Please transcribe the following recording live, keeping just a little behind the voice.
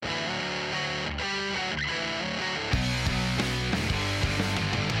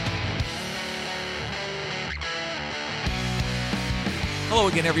Hello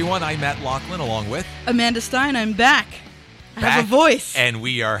again, everyone. I'm Matt Laughlin, along with Amanda Stein. I'm back. I have a voice. And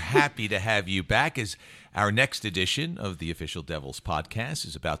we are happy to have you back as our next edition of the Official Devils podcast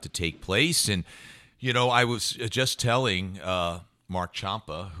is about to take place. And, you know, I was just telling Mark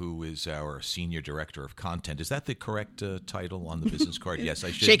Ciampa, who is our Senior Director of Content. Is that the correct title on the business card? Yes,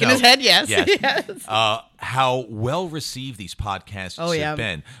 I should Shaking know. his head, yes. Yes. How well received these podcasts have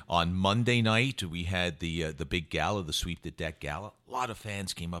been. On Monday night, we had the big gala, the Sweep the Deck gala. A lot of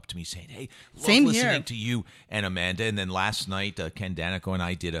fans came up to me saying, hey, love listening to you and Amanda. And then last night, Ken Danico and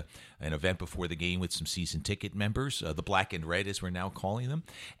I did an event before the game with some season ticket members, the Black and Red as we're now calling them.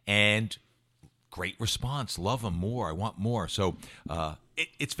 And great response. Love them more. I want more. So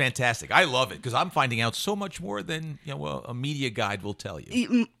it's fantastic. I love it because I'm finding out so much more than a media guide will tell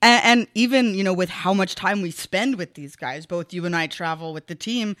you. And even, with how much time we spend with these guys, both you and I travel with the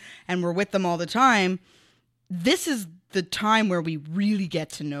team and we're with them all the time. This is the time where we really get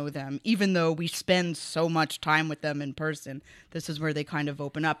to know them, even though we spend so much time with them in person. This is where they kind of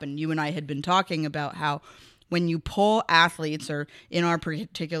open up. And you and I had been talking about how when you pull athletes, or in our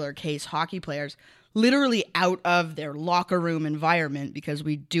particular case, hockey players, literally out of their locker room environment, because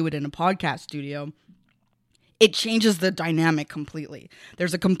we do it in a podcast studio, it changes the dynamic completely.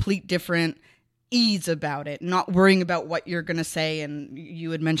 There's a complete different ease about it, not worrying about what you're going to say. And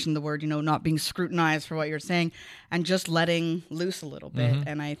you had mentioned the word, not being scrutinized for what you're saying, and just letting loose a little bit. Mm-hmm.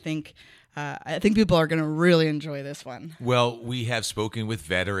 And I think people are going to really enjoy this one. Well, we have spoken with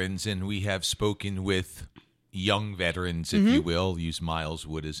veterans and we have spoken with young veterans, if you will. Use Miles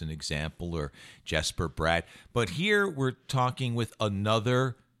Wood as an example, or Jesper Bratt. But here we're talking with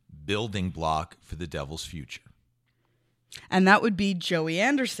another building block for the Devils' future. And that would be Joey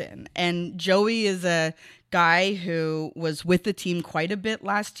Anderson. And Joey is a guy who was with the team quite a bit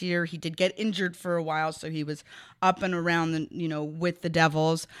last year. He did get injured for a while, so he was up and around, with the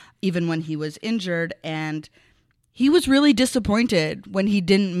Devils, even when he was injured. And he was really disappointed when he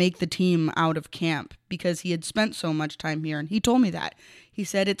didn't make the team out of camp because he had spent so much time here. And he told me that. He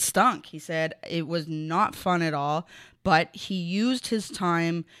said it stunk. He said it was not fun at all, but he used his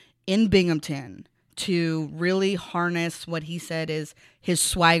time in Binghamton to really harness what he said is his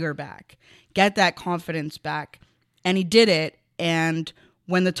swagger back, get that confidence back. And he did it. And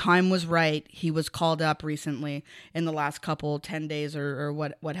when the time was right, he was called up recently in the last 10 days or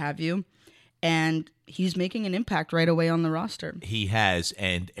what have you. And he's making an impact right away on the roster. He has,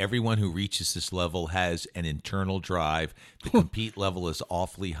 and everyone who reaches this level has an internal drive. The compete level is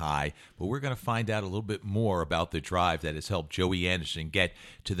awfully high, but we're going to find out a little bit more about the drive that has helped Joey Anderson get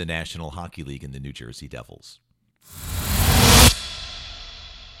to the National Hockey League and the New Jersey Devils.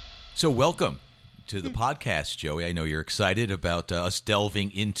 So welcome to the podcast, Joey. I know you're excited about us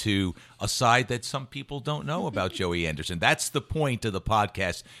delving into a side that some people don't know about Joey Anderson. That's the point of the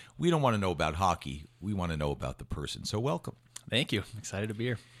podcast. We don't want to know about hockey. We want to know about the person. So welcome. Thank you. I'm excited to be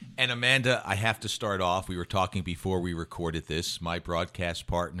here. And Amanda, I have to start off. We were talking before we recorded this. My broadcast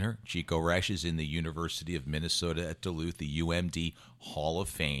partner, Chico Resch, is in the University of Minnesota at Duluth, the UMD Hall of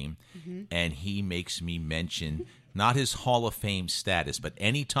Fame. Mm-hmm. And he makes me mention not his Hall of Fame status, but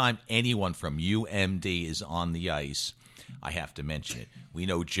anytime anyone from UMD is on the ice, I have to mention it. We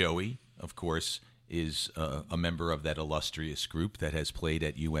know Joey, of course, is a member of that illustrious group that has played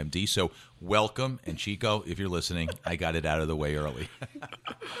at UMD. So welcome. And Chico, if you're listening, I got it out of the way early.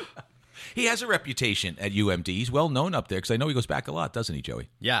 He has a reputation at UMD. He's well known up there because I know he goes back a lot, doesn't he, Joey?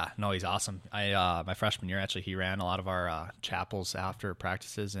 Yeah, no, he's awesome. My freshman year, actually, he ran a lot of our chapels after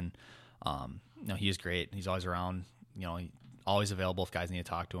practices, and he is great. He's always around, always available if guys need to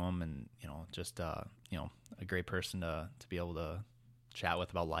talk to him, and just a great person to be able to chat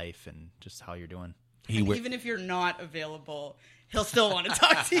with about life and just how you're doing. Even if you're not available, he'll still want to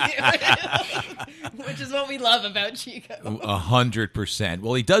talk to you, which is what we love about Chico. 100%.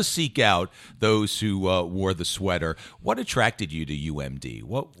 Well, he does seek out those who wore the sweater. What attracted you to UMD?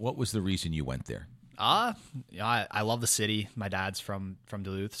 What was the reason you went there? I love the city. My dad's from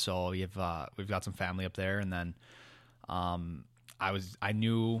Duluth, so we've got some family up there. And then I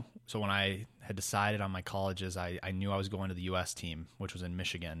knew, so when I had decided on my colleges, I knew I was going to the U.S. team, which was in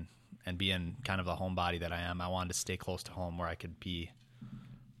Michigan. And being kind of the homebody that I am, I wanted to stay close to home where I could be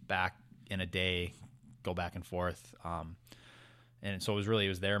back in a day, go back and forth. And so it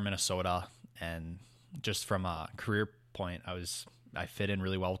was there in Minnesota. And just from a career point, I fit in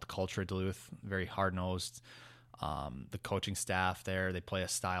really well with the culture at Duluth, very hard-nosed. The coaching staff there, they play a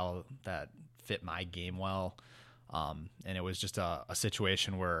style that fit my game well. And it was just a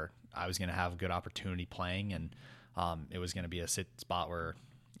situation where I was going to have a good opportunity playing, and it was going to be a spot where,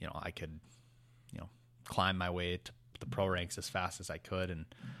 I could, climb my way the pro ranks as fast as I could,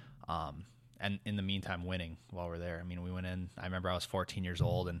 and in the meantime winning while we're there. I mean, we went in. I remember I was 14 years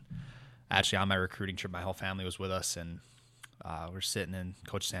old, and actually on my recruiting trip, my whole family was with us, and we're sitting in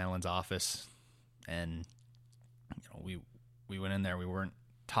Coach Sandelin's office, and we went in there. We weren't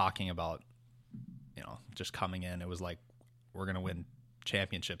talking about just coming in. It was like, we're gonna win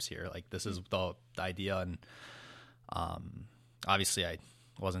championships here. Like, this is the idea, and obviously I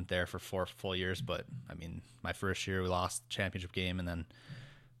wasn't there for 4 full years, but I mean, my first year we lost the championship game, and then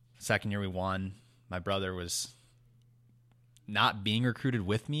second year we won. My brother was not being recruited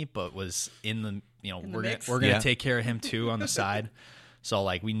with me, but was in the we're gonna take care of him too on the side. So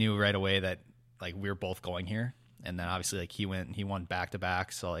like, we knew right away that like we were both going here, and then obviously like he won back to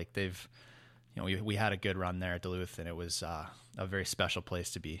back. So like they've we had a good run there at Duluth, and it was a very special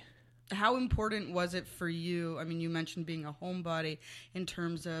place to be. How important was it for you? I mean, you mentioned being a homebody in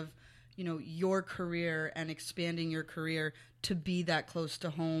terms of, your career and expanding your career to be that close to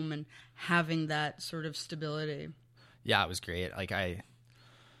home and having that sort of stability. Yeah, it was great. Like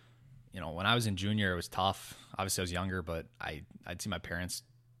when I was in junior, it was tough. Obviously I was younger, but I'd see my parents,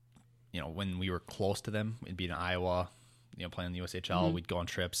 when we were close to them, we'd be in Iowa, playing in the USHL, we'd go on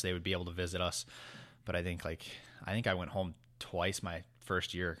trips, they would be able to visit us. But I think I went home twice my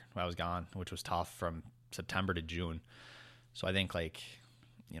first year when I was gone, which was tough from September to June. So I think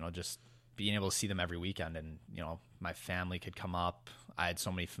just being able to see them every weekend, and, my family could come up. I had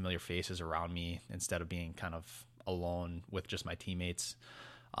so many familiar faces around me instead of being kind of alone with just my teammates.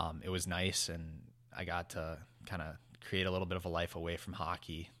 It was nice, and I got to kind of create a little bit of a life away from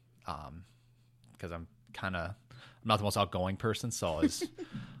hockey, because I'm not the most outgoing person, so it was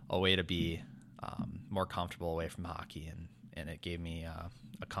a way to be more comfortable away from hockey, and it gave me a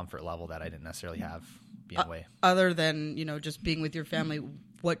comfort level that I didn't necessarily have being away. Other than, just being with your family,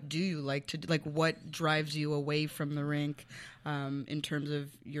 what do you like to do? Like, what drives you away from the rink in terms of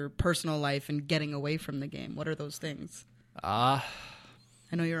your personal life and getting away from the game? What are those things? I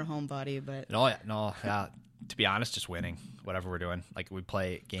know you're a homebody, but... No, to be honest, just winning, whatever we're doing. Like, we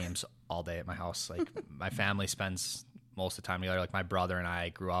play games all day at my house. Like, my family spends most of the time together. Like, my brother and I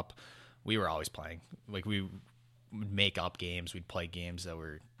grew up, we were always playing. Like, we would make up games. We'd play games that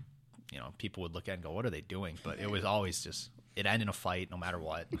were, people would look at and go, what are they doing? But it was always just, it ended in a fight no matter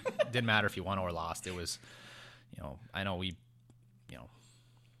what. It didn't matter if you won or lost. It was, I know we'd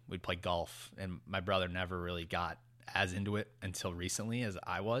play golf, and my brother never really got as into it until recently as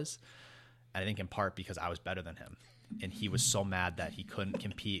I was. I think in part because I was better than him, and he was so mad that he couldn't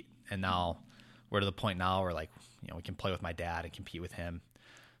compete. And now we're to the point now where we can play with my dad and compete with him.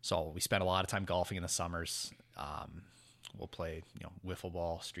 So we spend a lot of time golfing in the summers. We'll play, wiffle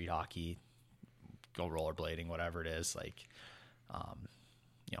ball, street hockey, go rollerblading, whatever it is.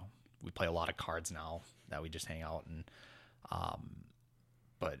 We play a lot of cards now that we just hang out, and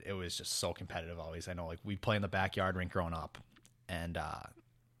but it was just so competitive always. I know, we'd play in the backyard rink growing up, and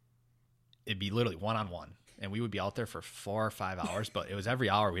it'd be literally 1-on-1, and we would be out there for 4 or 5 hours, but it was every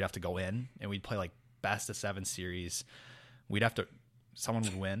hour we'd have to go in, and we'd play best of 7 series. Someone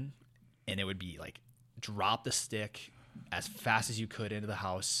would win, and it would be drop the stick as fast as you could into the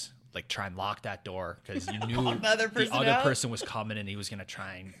house, try and lock that door, because you knew the other person was coming, and he was going to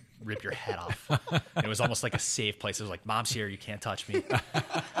try and rip your head off. And it was almost like a safe place. It was like, Mom's here, you can't touch me.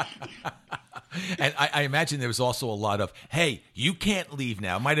 And I imagine there was also a lot of, hey, you can't leave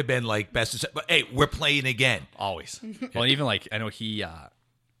now. It might have been best of, but hey, we're playing again. Always. Well, even I know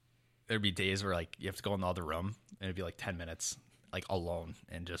there'd be days where you have to go in the other room, and it'd be 10 minutes alone,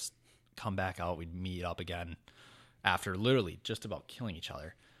 and just come back out. We'd meet up again after literally just about killing each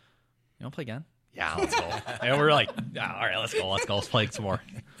other. You want to play again? Yeah, let's go. And we're all right, let's go. Let's play some more.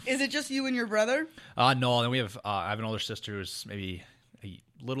 Is it just you and your brother? No, then we have I have an older sister who's maybe a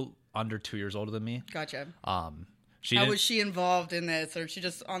little under 2 years older than me. Gotcha. How was she involved in this, or is she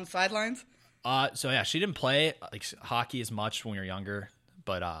just on the sidelines? So yeah, she didn't play hockey as much when we were younger,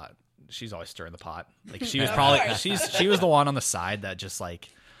 but she's always stirring the pot. She was probably she was the one on the side that just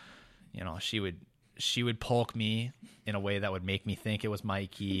she would poke me in a way that would make me think it was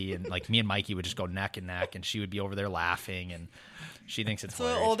Mikey, and me and Mikey would just go neck and neck, and she would be over there laughing, and she thinks it's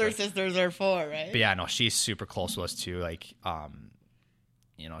hilarious. That's what older sisters are for, right? But yeah, no, she's super close to us too.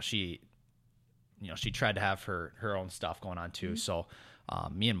 She tried to have her own stuff going on too. Mm-hmm. So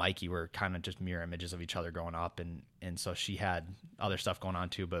me and Mikey were kind of just mirror images of each other growing up, and so she had other stuff going on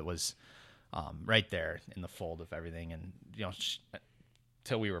too, but was right there in the fold of everything. And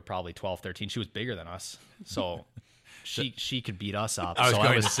till we were probably 12, 13, she was bigger than us, so she could beat us up. I was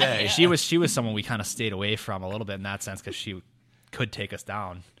going to say she was someone we kind of stayed away from a little bit in that sense, because she could take us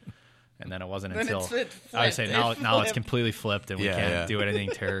down. And then it wasn't Then until it I would say flipped. now It it's flipped. completely flipped, and we Yeah, can't yeah. do anything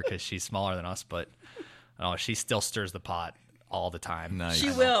to her because she's smaller than us. But she still stirs the pot all the time. Nice.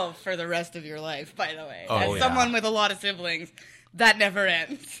 She will for the rest of your life, by the way. Oh, As yeah. someone with a lot of siblings, that never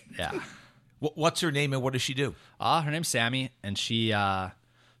ends. Yeah. What's her name and what does she do? Her name's Sammy, and she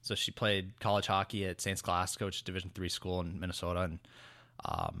played college hockey at St. Scholastica, which is a Division III school in Minnesota, and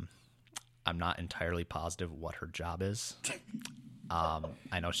I'm not entirely positive what her job is.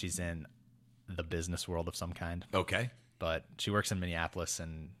 I know she's in the business world of some kind, Okay. but she works in Minneapolis,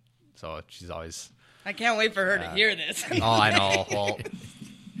 and so she's always. I can't wait for her to hear this. Oh, I know. Well,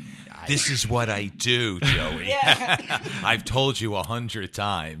 This is what I do, Joey. Yeah. I've told you 100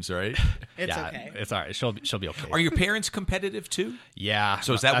 times, right? It's okay. It's all right. She'll be okay. Are your parents competitive too? Yeah.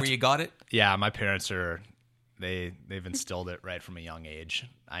 So is that where you got it? Yeah, my parents are. They've instilled it right from a young age.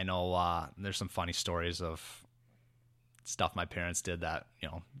 I know there's some funny stories of stuff my parents did that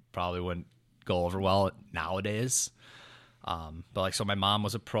probably wouldn't go over well nowadays. But like, so my mom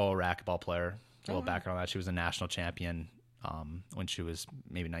was a pro racquetball player. A little background on that: she was a national champion when she was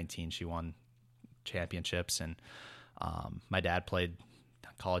maybe 19. She won championships, and my dad played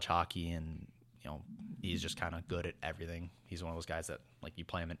college hockey, and he's just kind of good at everything. He's one of those guys that, like, you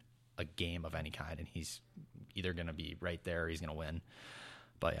play him in a game of any kind, and he's either going to be right there or he's going to win.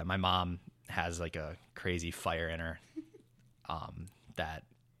 But yeah, my mom has like a crazy fire in her that,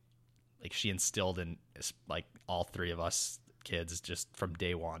 like, she instilled in, like, all three of us kids just from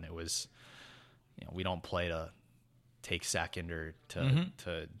day one. It was, we don't play to take second or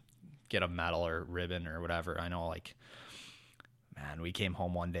to get a medal or ribbon or whatever. I know, like, man, we came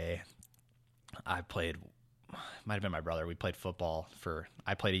home one day. Might have been my brother. We played football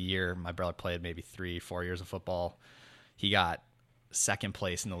I played a year. My brother played maybe 3-4 years of football. He got second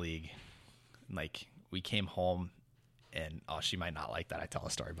place in the league. Like, we came home, and she might not like that I tell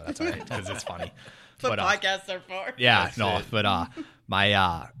a story, but that's all right because it's funny. That's what podcasts are for. Yeah, That's no, it. but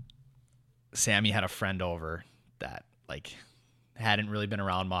my Sammy had a friend over that, like, hadn't really been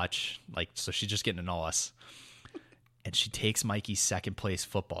around much, like, so she's just getting to know us. And she takes Mikey's second place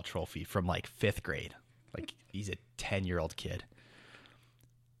football trophy from, like, 5th grade. Like, he's a 10-year-old kid.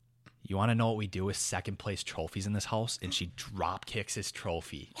 You want to know what we do with second place trophies in this house? And she drop kicks his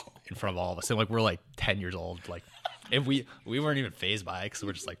trophy in front of all of us. And, like, we're like 10 years old. Like, if we weren't even phased by it, because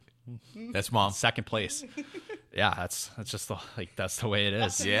we're just like, That's mom. second place. Yeah, that's just that's the way it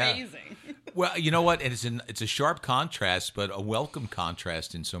is. Yeah. Amazing. Well, you know what? And it's a sharp contrast, but a welcome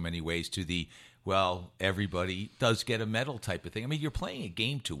contrast in so many ways to the, well, everybody does get a medal type of thing. I mean, you're playing a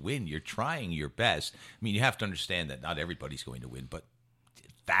game to win. You're trying your best. I mean, you have to understand that not everybody's going to win, but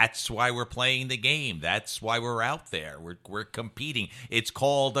that's why we're playing the game. That's why we're out there. We're competing. It's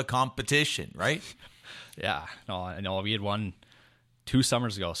called a competition, right? Yeah, no, I know we had won 2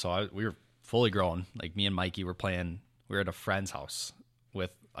 summers ago, so we were fully grown. Like, me and Mikey were at a friend's house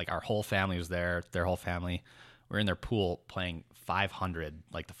with, like, our whole family was there, their whole family. We were in their pool playing 500,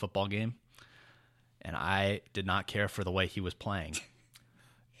 like, the football game, and I did not care for the way he was playing.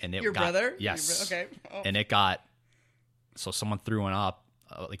 And Your brother? Yes. Okay. Oh. And so someone threw one up,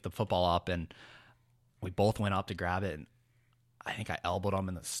 like the football up, and we both went up to grab it, and I think I elbowed him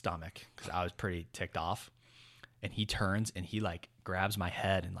in the stomach because I was pretty ticked off. And he turns and he, like, grabs my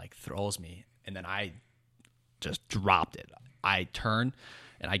head and, like, throws me. And then I just dropped it. I turn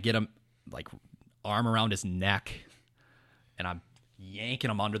and I get him, like, arm around his neck, and I'm yanking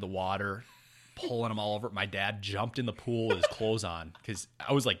him under the water, pulling him all over. My dad jumped in the pool with his clothes on because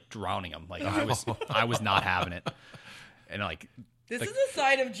I was, like, drowning him. Like, I was not having it. And, like, This is a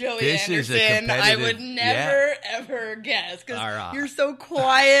side of Joey This is a Anderson I would competitive- never, ever guess because Our, you're so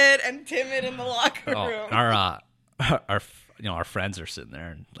quiet and timid in the locker room. Our friends are sitting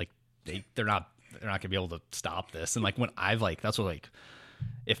there, and, like, they're not gonna be able to stop this. And, like, when that's what, like,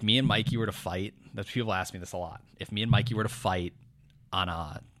 if me and Mikey were to fight, people ask me this a lot. If me and Mikey were to fight on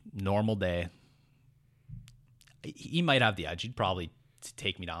a normal day, he might have the edge. He'd probably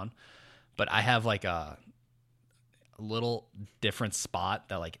take me down, but I have, like, a little different spot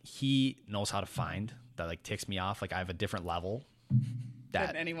that, like, he knows how to find that, like, ticks me off. Like, I have a different level that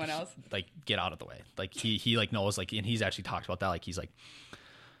Than anyone else. like, get out of the way. Like, he like knows, like, and he's actually talked about that. Like, he's like,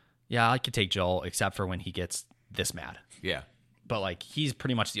 yeah, I could take Joel except for when he gets this mad. Yeah. But, like, he's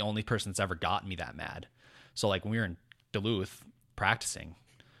pretty much the only person that's ever gotten me that mad. So, like, when we were in Duluth practicing,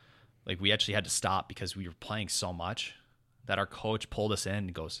 like, we actually had to stop because we were playing so much that our coach pulled us in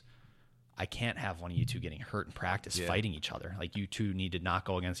and goes, I can't have one of you two getting hurt in practice fighting each other. Like, you two need to not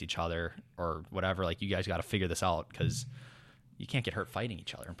go against each other or whatever. Like, you guys got to figure this out because you can't get hurt fighting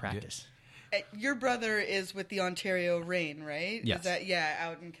each other in practice. your brother is with the Ontario Reign, right? Yes. Is that,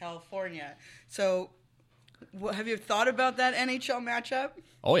 out in California. So have you thought about that NHL matchup?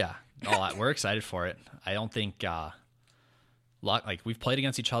 Oh yeah, we're excited for it. I don't think like we've played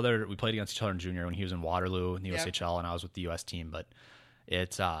against each other. We played against each other in junior when he was in Waterloo in the USHL, and I was with the US team. But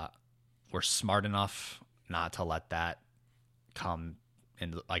it's we're smart enough not to let that come.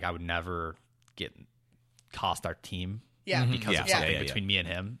 And like I would never cost our team because of something between me and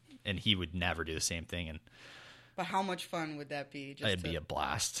him, and he would never do the same thing. But how much fun would that be? It'd be a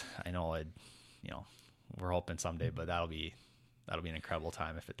blast. I know we're hoping someday, but that'll be an incredible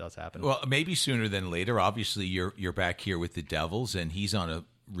time if it does happen. Well, maybe sooner than later. Obviously, you're back here with the Devils, and he's on a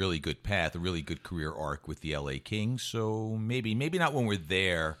really good path, a really good career arc with the LA Kings. So maybe not when we're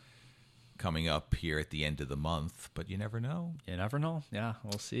there coming up here at the end of the month, but you never know. You never know. Yeah,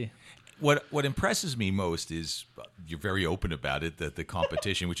 we'll see. What impresses me most is you're very open about it, the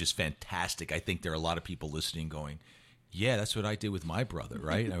competition, which is fantastic. I think there are a lot of people listening going, yeah, that's what I did with my brother,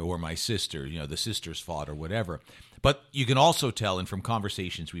 right? Or my sister, the sisters fought or whatever. But you can also tell, and from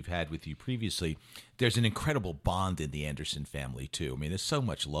conversations we've had with you previously, there's an incredible bond in the Anderson family, too. I mean, there's so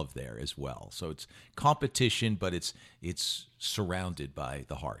much love there as well. So it's competition, but it's surrounded by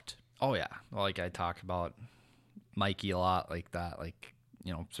the heart. Oh, yeah. Well, like I talk about Mikey a lot like that, like,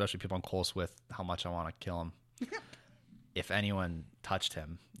 especially people I'm close with, how much I want to kill him. If anyone touched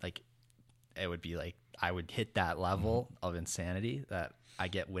him, like, it would be like, I would hit that level of insanity that I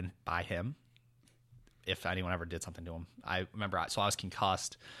get when by him if anyone ever did something to him. I remember, I was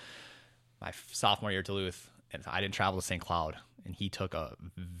concussed my sophomore year at Duluth, and I didn't travel to St. Cloud, and he took a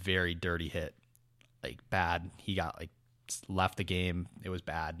very dirty hit, like bad. He got like left the game. It was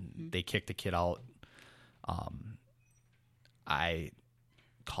bad. They kicked the kid out. I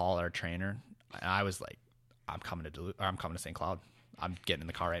call our trainer, and I was like, I'm coming to Duluth, or I'm coming to St. Cloud. I'm getting in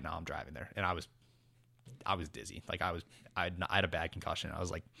the car right now. I'm driving there. And I was dizzy. Like I had a bad concussion. I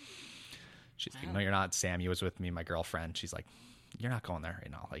was like, she's like, no, you're not. Sammy was with me, my girlfriend. She's like, you're not going there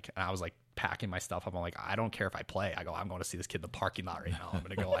right now. Like, and I was like packing my stuff up. I'm like, I don't care if I play. I go, I'm going to see this kid in the parking lot right now. I'm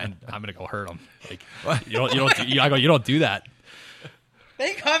going to go and I'm going to go hurt him. Like, you don't do that.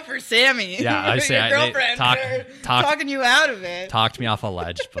 Thank God for Sammy. Yeah, I say your girlfriend talking you out of it. Talked me off a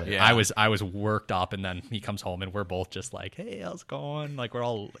ledge, but yeah. I was worked up, and then he comes home, and we're both just like, "Hey, how's it going?" Like we're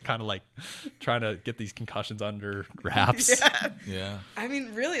all kind of like trying to get these concussions under wraps. Yeah. I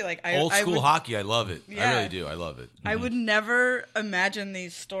mean, really, like old school hockey. I love it. Yeah. I really do. I love it. I would never imagine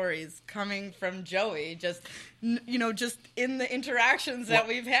these stories coming from Joey. Just just in the interactions that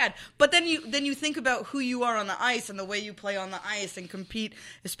we've had. But then you think about who you are on the ice and the way you play on the ice and compete,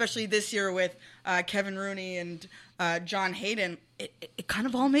 especially this year with Kevin Rooney and John Hayden. It kind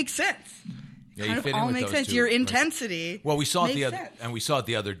of all makes sense. Yeah, kind of all makes sense. Your intensity. Well, we saw it we saw it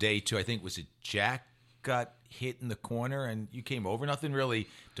the other day too. I think was it Jack got hit in the corner and you came over. Nothing really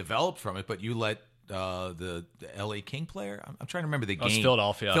developed from it, but you let the LA King player. I'm trying to remember the game. It was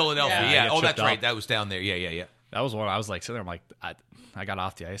Philadelphia. Yeah. Oh, that's right. That was down there. Yeah. That was one I was like sitting there. I'm like, I got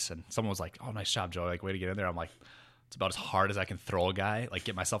off the ice and someone was like, "Oh, nice job, Joey. Like, way to get in there." I'm like, it's about as hard as I can throw a guy, like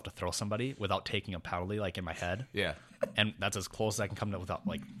get myself to throw somebody without taking a penalty, like in my head. Yeah. And that's as close as I can come to without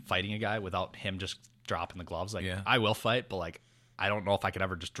like fighting a guy without him just dropping the gloves. Like yeah. I will fight, but like I don't know if I could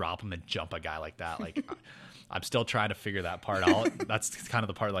ever just drop him and jump a guy like that. Like I'm still trying to figure that part out. That's kind of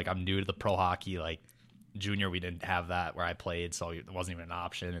the part. Like I'm new to the pro hockey. Like junior, we didn't have that where I played, so it wasn't even an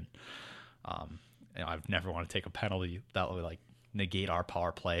option. And I've never want to take a penalty that would like negate our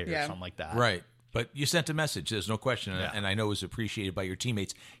power play or something like that. Right. But you sent a message. There's no question, and I know it was appreciated by your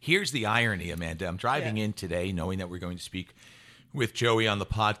teammates. Here's the irony, Amanda. I'm driving in today knowing that we're going to speak with Joey on the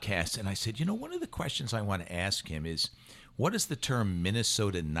podcast, and I said, one of the questions I want to ask him is, what does the term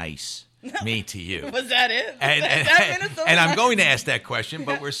Minnesota nice mean to you? Was that it? And I'm going to ask that question,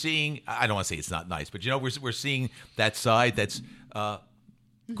 but we're seeing, I don't want to say it's not nice, but we're seeing that side that's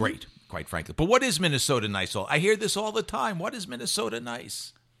great, quite frankly. But what is Minnesota nice? I hear this all the time. What is Minnesota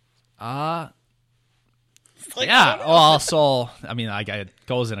nice? Well, so I mean, it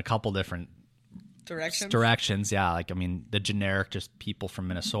goes in a couple different directions. Yeah, like I mean, the generic, just people from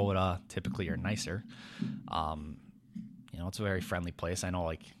Minnesota typically are nicer. It's a very friendly place. I know,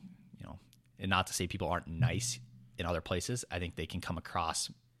 like, and not to say people aren't nice in other places. I think they can come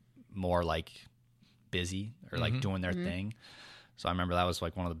across more like busy or like doing their thing. So I remember that was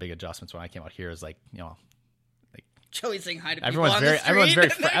like one of the big adjustments when I came out here. Is like, Joey's saying hi to everyone's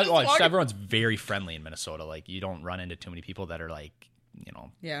people everyone's very friendly in Minnesota. Like you don't run into too many people that are like,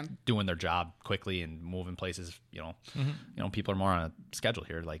 doing their job quickly and moving places. People are more on a schedule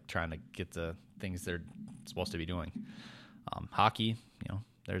here, like trying to get the things they're supposed to be doing. Hockey,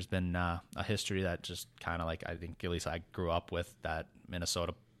 there's been a history that just kind of like, I think at least I grew up with, that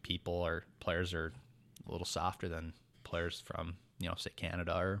Minnesota people or players are a little softer than players from, say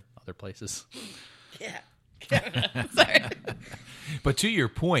Canada or other places. Yeah. Sorry. But to your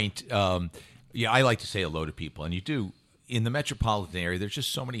point, I like to say hello to people, and you do. In the metropolitan area, there's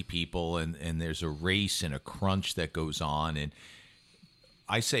just so many people, and there's a race and a crunch that goes on, and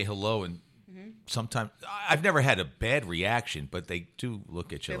I say hello, and sometimes I've never had a bad reaction, but they do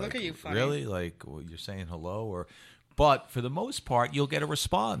look at you. They like, look at you funny. Really? Like, well, you're saying hello, but for the most part, you'll get a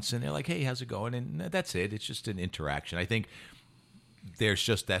response, and they're like, "Hey, how's it going?" And that's it. It's just an interaction. I think there's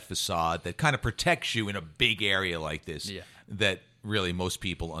just that facade that kind of protects you in a big area like this. Yeah. That really most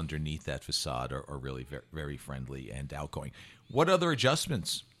people underneath that facade are really very, very friendly and outgoing. What other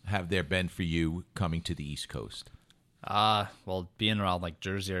adjustments have there been for you coming to the East Coast? Well, being around like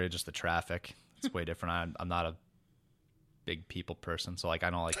Jersey area, just the traffic, it's way different. I'm not a big people person, so like I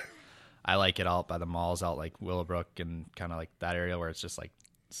know like I like it out by the malls, out like Willowbrook and kind of like that area where it's just like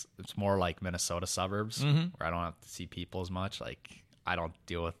it's more like Minnesota suburbs where I don't have to see people as much. Like I don't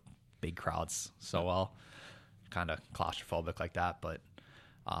deal with big crowds so well. Kind of claustrophobic like that, but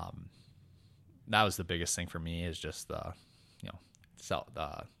that was the biggest thing for me, is just the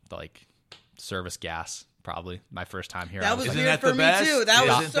like service gas. Probably my first time here. That was Isn't weird that for the me best? too. That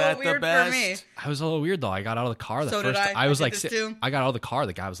was Isn't so that the weird for best? me. I was a little weird though. I got out of the car. So did I. I was I like, did this too. I got out of the car.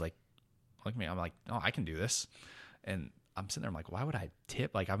 The guy was like, look at me. I'm like, oh, I can do this. And I'm sitting there. I'm like, why would I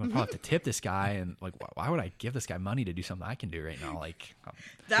tip? Like, I'm gonna probably have to tip this guy. And like, why would I give this guy money to do something I can do right now? Like,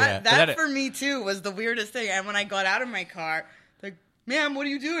 That for me too was the weirdest thing. And when I got out of my car, like, ma'am, what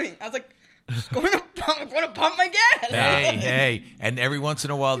are you doing? I was like, just going to pump my gas. Hey. And every once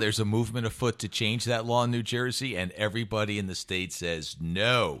in a while, there's a movement afoot to change that law in New Jersey, and everybody in the state says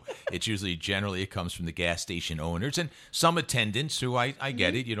no. It's usually, generally, it comes from the gas station owners and some attendants who I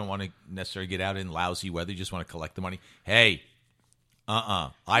get it. You don't want to necessarily get out in lousy weather. You just want to collect the money. Hey,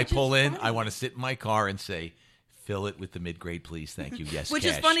 I pull in. I want to sit in my car and say, fill it with the mid-grade, please. Thank you. Yes, Which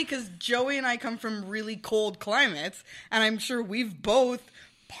cash. is funny because Joey and I come from really cold climates, and I'm sure we've both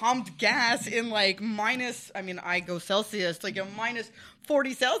pumped gas in like minus, I mean, I go Celsius, like a minus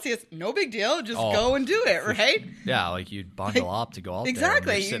 40 Celsius. No big deal. Just go and do it, right? yeah, like you'd bundle up to go out exactly.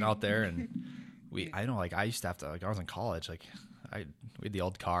 there. And you're sitting out there, and I know, like I used to have to, like I was in college, like we had the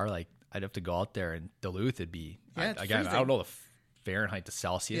old car, like I'd have to go out there in Duluth. It'd be again, I don't know the Fahrenheit to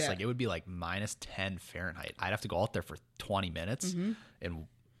Celsius, like it would be like minus 10 Fahrenheit. I'd have to go out there for 20 minutes and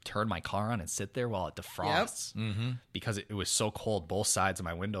turn my car on and sit there while it defrosts because it was so cold. Both sides of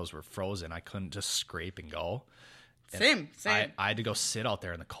my windows were frozen. I couldn't just scrape and go. And Same. I had to go sit out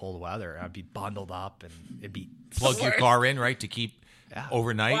there in the cold weather, and I'd be bundled up, and it'd be Plug your car in, right, to keep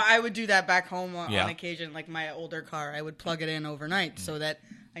overnight. Well, I would do that back home on occasion. Like my older car, I would plug it in overnight so that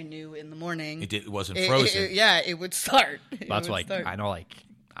I knew in the morning it wasn't frozen. It would start. That's like start. I know, like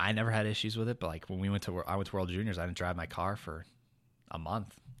I never had issues with it, but like when I went to World Juniors, I didn't drive my car for a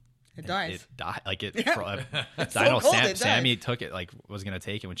month. It dies. It died. Like it. It's I know so cold, Sammy took it. Like was gonna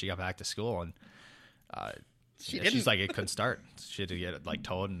take it when she got back to school, and she's like, it couldn't start. She had to get it like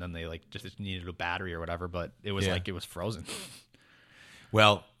towed, and then they like just needed a battery or whatever. But it was like it was frozen.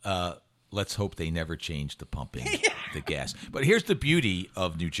 Well, let's hope they never change the pumping, the gas. But here's the beauty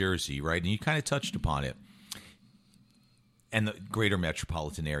of New Jersey, right? And you kind of touched upon it, and the greater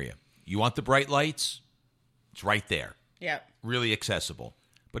metropolitan area. You want the bright lights? It's right there. Yeah. Really accessible.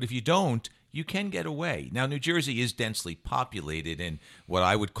 But if you don't, you can get away. Now, New Jersey is densely populated in what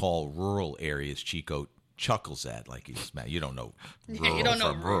I would call rural areas. Chico chuckles at, like he's mad. You don't know rural you don't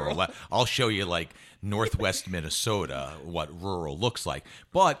know from rural. rural. I'll show you, like, northwest Minnesota, what rural looks like.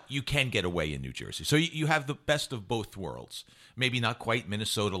 But you can get away in New Jersey. So you have the best of both worlds. Maybe not quite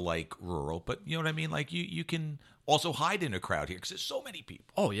Minnesota-like rural, but you know what I mean? Like, you can also hide in a crowd here because there's so many people.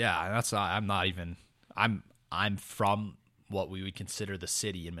 Oh, yeah. That's not, I'm from what we would consider the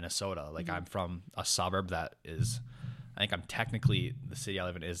city in Minnesota. Like I'm from a suburb that is, I think I'm technically, the city I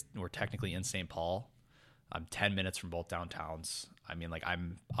live in we're technically in St. Paul. I'm 10 minutes from both downtowns. I mean, like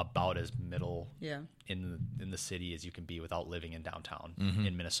I'm about as middle in the city as you can be without living in downtown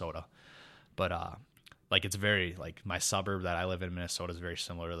in Minnesota. But like it's very, like my suburb that I live in Minnesota is very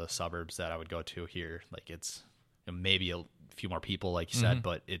similar to the suburbs that I would go to here. Like it's maybe a few more people, like you said,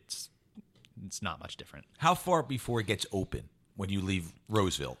 but it's not much different. How far before it gets open when you leave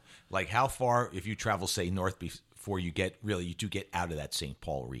Roseville? Like how far, if you travel, say, north before you do get out of that St.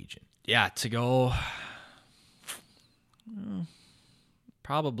 Paul region? Yeah, to go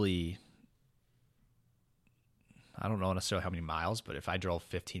probably, I don't know necessarily how many miles, but if I drove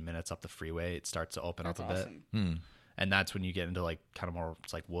 15 minutes up the freeway, it starts to open up a bit. And And that's when you get into like kind of more,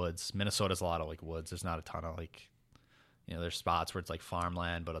 it's like woods. Minnesota's a lot of like woods. There's not a ton of like, there's spots where it's like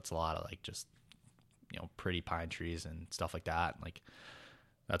farmland, but it's a lot of like just, pretty pine trees and stuff like that. Like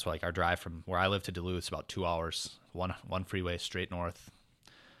that's why like our drive from where I live to Duluth is about 2 hours, one freeway straight north.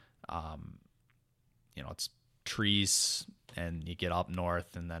 It's trees and you get up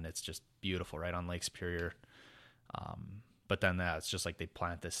north and then it's just beautiful right on Lake Superior. But then it's just like they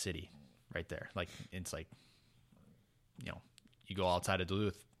plant this city right there. Like it's like, you go outside of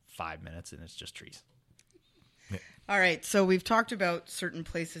Duluth 5 minutes and it's just trees. All right, so we've talked about certain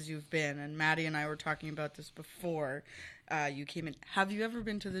places you've been, and Maddie and I were talking about this before you came in. Have you ever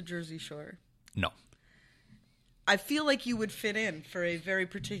been to the Jersey Shore? No. I feel like you would fit in for a very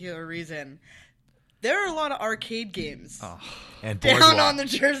particular reason. There are a lot of arcade games and down on the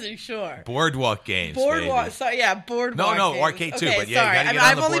Jersey Shore. Boardwalk games, boardwalk. baby. So yeah, boardwalk. No, games. arcade too. Okay, But yeah, sorry. you gotta get on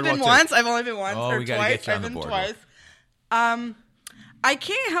I've the only been boardwalk once. too. I've only been once Oh, or we gotta twice. get you on I've the been boardwalk. twice. I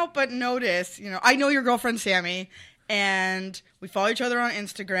can't help but notice. I know your girlfriend Sammy, and we follow each other on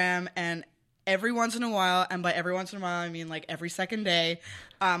Instagram, and every once in a while, and by every once in a while I mean like every second day,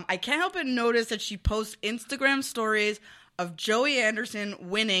 I can't help but notice that she posts Instagram stories of Joey Anderson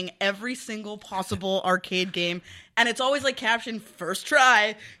winning every single possible arcade game, and it's always like captioned "first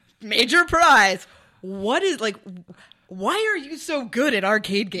try, major prize." What is like? Why are you so good at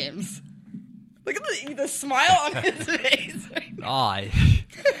arcade games? Look at the smile on his face.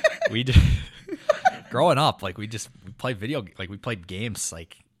 We just growing up, like we played we played games.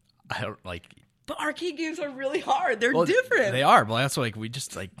 Like I don't like. But arcade games are really hard. They're Well, different. They are, but that's like we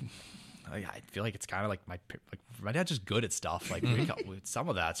just like. I feel like it's kind of like my dad's just good at stuff. Like some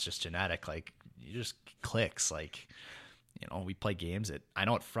of that's just genetic. Like you just clicks. Like we play games. I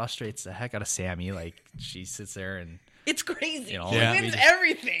know it frustrates the heck out of Sammy. Like she sits there and it's crazy. He Yeah. wins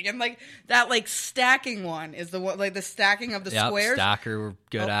everything, and like that, like stacking one is the one, like the stacking of the squares. Stacker we're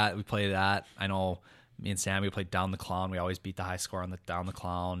good at. We play that. I know me and Sammy played Down the Clown. We always beat the high score on the Down the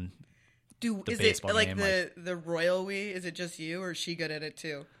Clown. Is it baseball like game, the Royal Wii? Is it just you, or is she good at it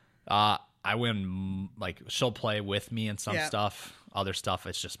too? I win. Like she'll play with me and some Yeah. stuff. Other stuff,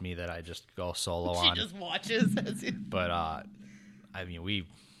 it's just me that I just go solo She on. just watches as you. But I mean, we're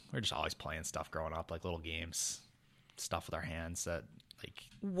just always playing stuff growing up, like little games, stuff with our hands that like.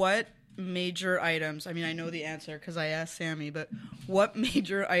 What major items? I mean, I know the answer because I asked Sammy, but what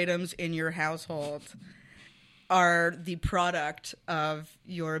major items in your household are the product of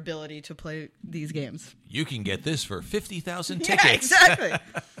your ability to play these games? You can get this for 50,000 tickets. Yeah, exactly.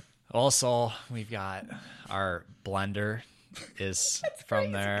 Also, we've got our blender is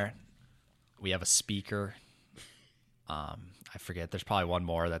from there. We have a speaker. I forget. There's probably one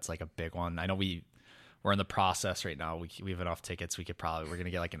more that's like a big one. I know we're in the process right now. We have enough tickets. We're gonna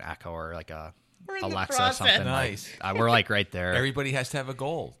get like an Echo or like a We're in the Alexa or process. something. Nice. Like, we're like right there. Everybody has to have a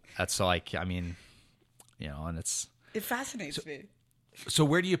goal. That's so like I mean, and it's It fascinates me. So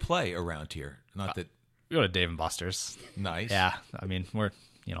where do you play around here? Not that we go to Dave and Buster's. nice. Yeah, I mean we're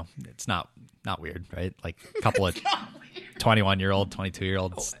it's not weird, right? Like a couple of 21-year-old,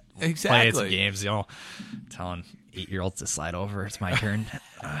 22-year-olds Exactly. playing some games, telling 8-year-olds to slide over. It's my turn.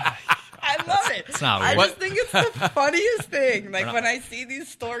 I love it. It's not I weird. just think it's the funniest thing. Like when I see these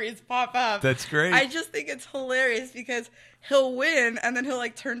stories pop up. That's great. I just think it's hilarious because he'll win and then he'll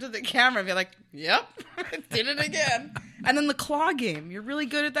like turn to the camera and be like, "Yep, did it again." And then the claw game. You're really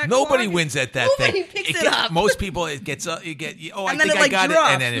good at that. Nobody claw game. wins at that Nobody thing. picks it up. Most people, it gets up. You get. Oh, I And then think it, I like, got drops,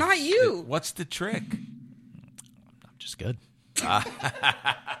 it. And then not you. What's the trick? I'm just good.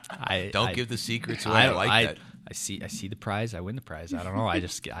 Don't give the secrets away. I like that. I see the prize. I win the prize. I don't know.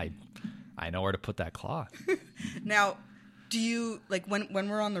 I know where to put that claw. Now, do you like when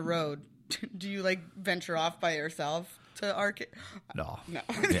we're on the road? Do you like venture off by yourself to arcade? No, No,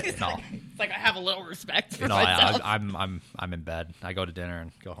 no, It's like I have a little respect for no. myself. I'm in bed. I go to dinner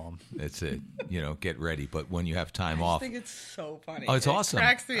and go home. That's it. Get ready. But when you have time I off, think it's so funny. oh, it's It awesome.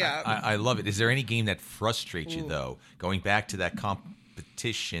 cracks me up. I love it. Is there any game that frustrates you though? Going back to that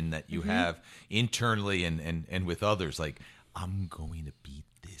competition that you have internally and with others, like I'm going to beat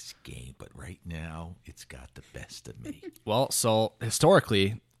this game, but right now it's got the best of me. Well, so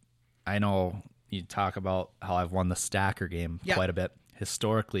historically, I know you talk about how I've won the stacker game Yeah. quite a bit.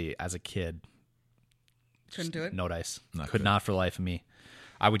 Historically, as a kid, Couldn't do it. no dice. Not Could good. not for the life of me.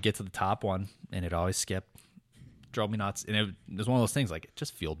 I would get to the top one, and it always skipped. Drove me nuts. And it was one of those things, like, it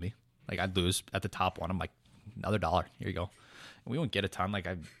just fueled me. Like, I'd lose at the top one. I'm like, another $1. Here you go. And we wouldn't get a ton. Like,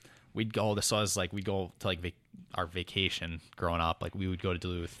 we'd go, this was like, we'd go to, like, our vacation growing up. Like, we would go to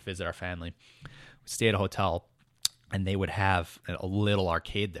Duluth, visit our family. We'd stay at a hotel, and they would have a little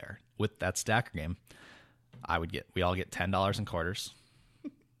arcade there with that stacker game. we all get $10 in quarters.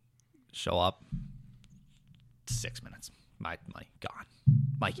 Show up, 6 minutes. My money gone.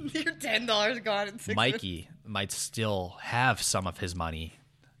 Mikey. Your $10 gone in 6 minutes. Mikey might still have some of his money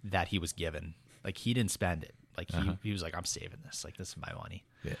that he was given. Like, he didn't spend it. Like, he was like, I'm saving this. Like, this is my money.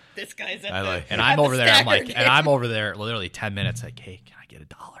 Yeah. This guy's at And I'm over there. I'm like, and I'm over there literally 10 minutes. Like, hey, can I get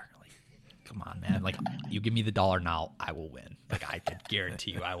 $1? Like, come on, man. Like, you give me the $1 now, I will win. Like, I can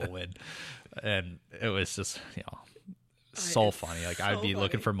guarantee you I will win. And it was just, so funny. Like, I'd be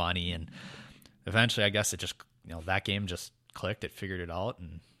looking for money, and eventually, I guess it just, that game just clicked. It figured it out,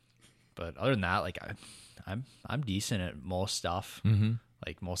 but other than that, like, I'm decent at most stuff. Mm-hmm.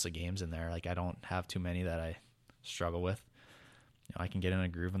 Like, most of the games in there, like, I don't have too many that I struggle with. I can get in a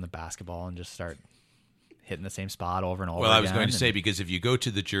groove in the basketball and just start hitting the same spot over and over. Well, I was going to say, because if you go to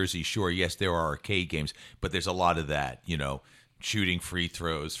the Jersey Shore, yes, there are arcade games, but there's a lot of that, shooting free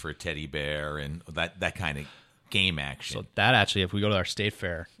throws for teddy bear and that kind of game action. So that actually, if we go to our state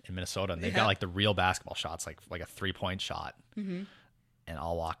fair in Minnesota, and they've got like the real basketball shots, like a 3-point shot, and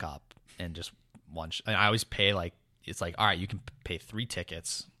I'll walk up and just and I always pay it's like, all right, you can pay 3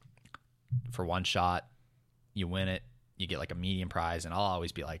 tickets for one shot. You win it, you get like a medium prize, and I'll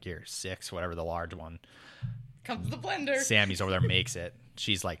always be like, here, 6, whatever the large one. Comes the blender. Sammy's over there, makes it.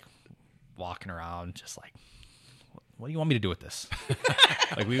 She's like walking around, just like, what do you want me to do with this?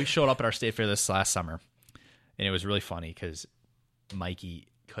 Like, we showed up at our state fair this last summer, and it was really funny because Mikey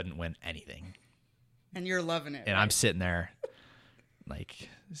couldn't win anything. And you're loving it. And right? I'm sitting there, like,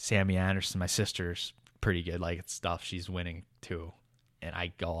 Sammy Anderson, my sister's pretty good, like, it's stuff. She's winning too. And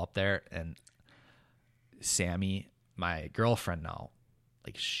I go up there, and Sammy, my girlfriend now,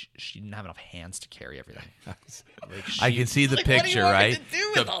 like, she didn't have enough hands to carry everything. Like, I can see the like, what do picture, you want me right? to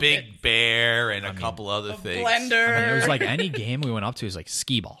do with The all big this? bear and a couple other things. Blender. I mean, it was like any game we went up to was like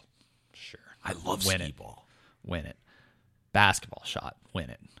skee ball. Sure. I love Win skee it. ball. Win it. Basketball shot, win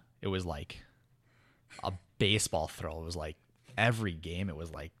it. It was like a baseball throw. It was like every game it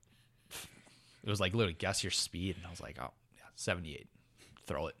was like literally guess your speed, and I was like, oh yeah, 78.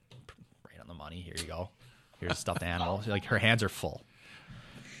 Throw it right on the money. Here you go. Here's a stuffed animal. Like, her hands are full.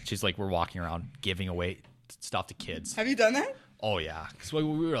 She's like, we're walking around giving away stuff to kids. Have you done that? Oh yeah, because we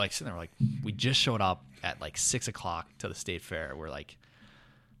were like sitting there, like, we just showed up at like 6 o'clock to the state fair. We're like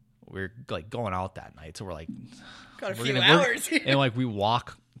going out that night, so we're like, Got a we're few gonna- hours here. and like we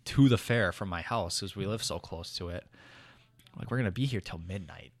walk to the fair from my house because we live so close to it. Like, we're gonna be here till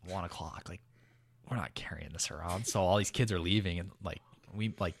midnight, 1 o'clock. Like, we're not carrying this around. So all these kids are leaving, and like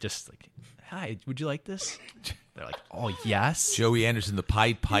we like just like, hi, would you like this? They're like, oh yes. Joey Anderson, the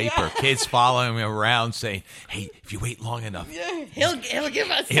Pied Piper. Kids following him around saying, hey, if you wait long enough, Yeah, he'll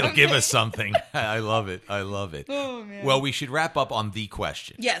give us. he'll give something. us something. I love it. I love it. Oh man. Well, we should wrap up on the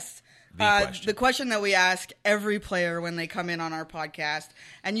question. Yes. Question. The question that we ask every player when they come in on our podcast,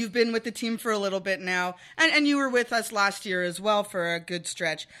 and you've been with the team for a little bit now, and you were with us last year as well for a good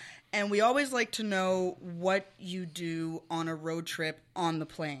stretch, and we always like to know what you do on a road trip on the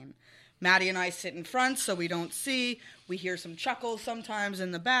plane. Maddie and I sit in front so we don't see. We hear some chuckles sometimes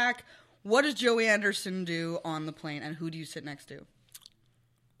in the back. What does Joey Anderson do on the plane, and who do you sit next to?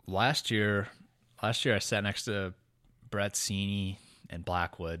 Last year I sat next to Brett Sini and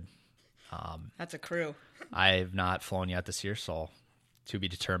Blackwood. That's a crew. I've not flown yet this year, so to be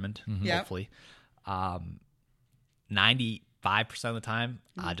determined, Yep. hopefully. 95% of the time,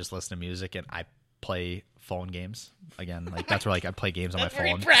 I just listen to music and I play phone games. Again, like, that's where, like, I play games on my That's where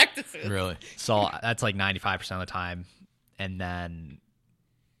he phone. practices. Really? So that's like 95% of the time. And then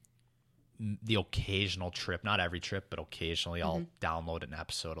the occasional trip, not every trip, but occasionally I'll download an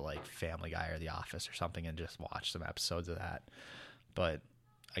episode of like Family Guy or The Office or something and just watch some episodes of that. But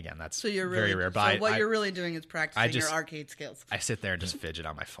again, that's So you're very really rare. So But what I, you're really doing is practicing just- your arcade skills. I sit there and just fidget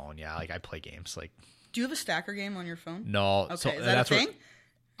on my phone. Yeah, like, I play games. Like, Do you have a stacker game on your phone? no. Okay, so is that that's a what- thing?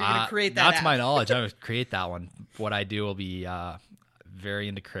 You're gonna create that. Not to app. my knowledge. I would create that one. What I do will be very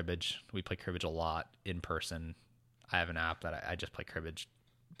into cribbage. We play cribbage a lot in person. I have an app that I just play cribbage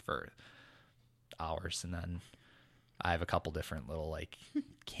for hours, and then I have a couple different little like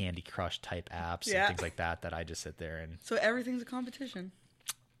Candy Crush type apps Yeah. and things like that I just sit there and, So everything's a competition.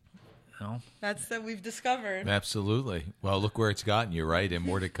 you know, That's that we've discovered. Absolutely. Well, look where it's gotten you, right? And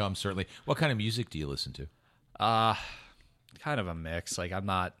more to come, certainly. What kind of music do you listen to? kind of a mix. Like, I'm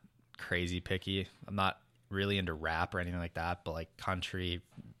not crazy picky. I'm not really into rap or anything like that, but like country,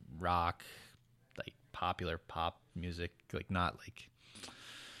 rock, like popular pop music, like not like,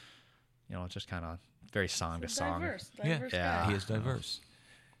 you know, just kind of very song to song. Diverse Yeah. guy. Yeah. He is diverse.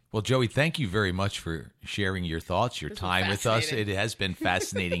 Well, Joey, thank you very much for sharing your thoughts, your This was time with us. It fascinating. has been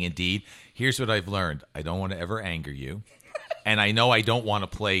fascinating indeed. Here's what I've learned. I don't want to ever anger you. And I know I don't want to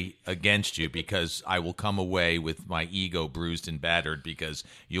play against you because I will come away with my ego bruised and battered because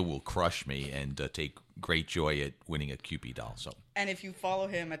you will crush me and take great joy at winning a Cupid doll. So, And if you follow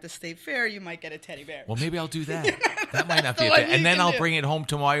him at the state fair, you might get a teddy bear. well, maybe I'll do that. That might not be the a one bad. you And then can I'll do. bring it home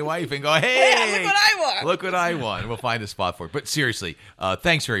to my wife and go, hey, look what I won. Look what I won. We'll find a spot for it. But seriously,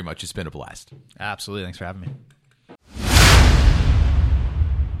 thanks very much. It's been a blast. Absolutely. Thanks for having me.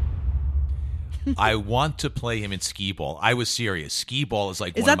 I want to play him in skee ball. I was serious. Skee ball is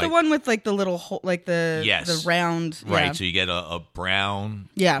like Is one that of my, the one with like the little hole, like the Yes. the round? right? Yeah. So you get a brown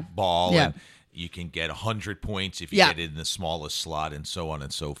Yeah. ball, Yeah. and you can get 100 points if you Yeah. get it in the smallest slot, and so on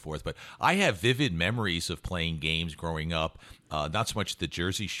and so forth. But I have vivid memories of playing games growing up. Not so much the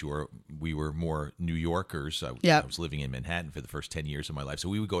Jersey Shore. We were more New Yorkers. Yeah. I was living in Manhattan for the first 10 years of my life. So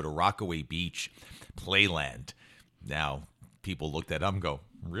we would go to Rockaway Beach, Playland. Now, people looked at them and go,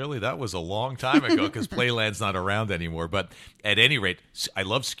 really? That was a long time ago because Playland's not around anymore. But at any rate, I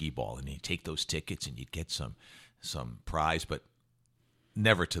love skee ball. And you take those tickets and you get some prize, but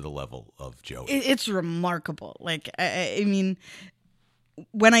never to the level of Joey. It's remarkable. Like, I mean,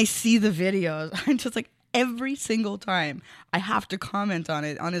 when I see the videos, I'm just like, every single time I have to comment on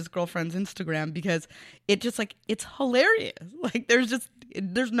it on his girlfriend's Instagram because it just like, it's hilarious. Like,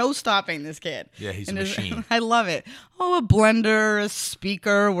 there's no stopping this kid. Yeah, he's a And machine. I love it. Oh, a blender, a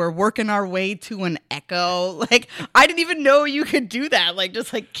speaker. We're working our way to an Echo. Like, I didn't even know you could do that. Like,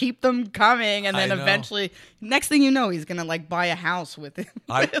 just like keep them coming, and then I know. eventually, next thing you know, he's gonna like buy a house with it.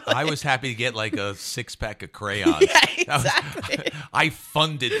 I was happy to get like a 6-pack of crayons. Yeah, That was- exactly. I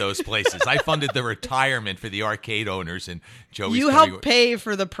funded those places. I funded the retirement for the arcade owners, and Joey's You coming- helped pay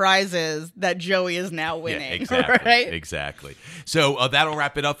for the prizes that Joey is now winning. Yeah, exactly. Right? Exactly. So that'll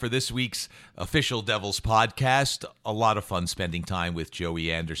wrap it up for this week's official Devils podcast. A lot of fun spending time with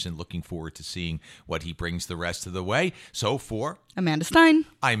Joey Anderson. Looking forward to seeing what he brings the rest of the way. So for Amanda Stein.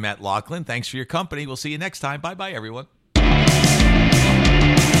 I'm Matt Lachlan. Thanks for your company. We'll see you next time. Bye-bye, everyone.